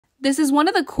This is one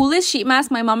of the coolest sheet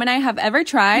masks my mom and I have ever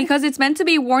tried because it's meant to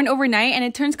be worn overnight and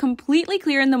it turns completely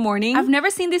clear in the morning. I've never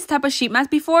seen this type of sheet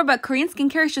mask before, but Korean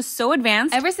skincare is just so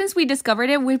advanced. Ever since we discovered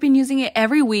it, we've been using it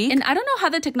every week. And I don't know how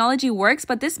the technology works,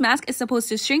 but this mask is supposed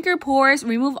to shrink your pores,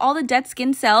 remove all the dead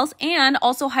skin cells, and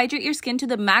also hydrate your skin to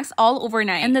the max all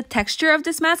overnight. And the texture of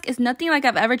this mask is nothing like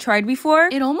I've ever tried before.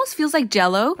 It almost feels like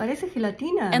jello. Parece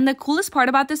gelatina. And the coolest part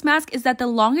about this mask is that the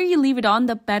longer you leave it on,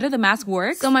 the better the mask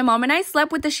works. So my mom and I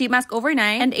slept with the sheet mask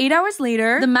overnight, and 8 hours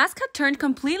later, the mask had turned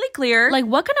completely clear. Like,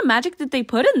 what kind of magic did they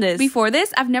put in this? Before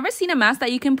this, I've never seen a mask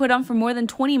that you can put on for more than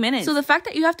 20 minutes. So the fact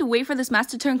that you have to wait for this mask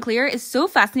to turn clear is so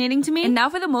fascinating to me. And now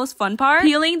for the most fun part,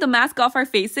 peeling the mask off our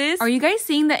faces. Are you guys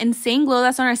seeing the insane glow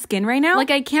that's on our skin right now?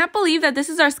 Like, I can't believe that this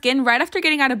is our skin right after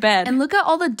getting out of bed. And look at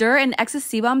all the dirt and excess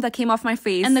sebum that came off my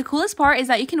face. And the coolest part is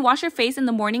that you can wash your face in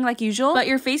the morning like usual, but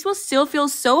your face will still feel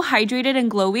so hydrated and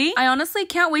glowy. I honestly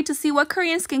can't wait to see what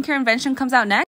Korean skincare invention comes out next.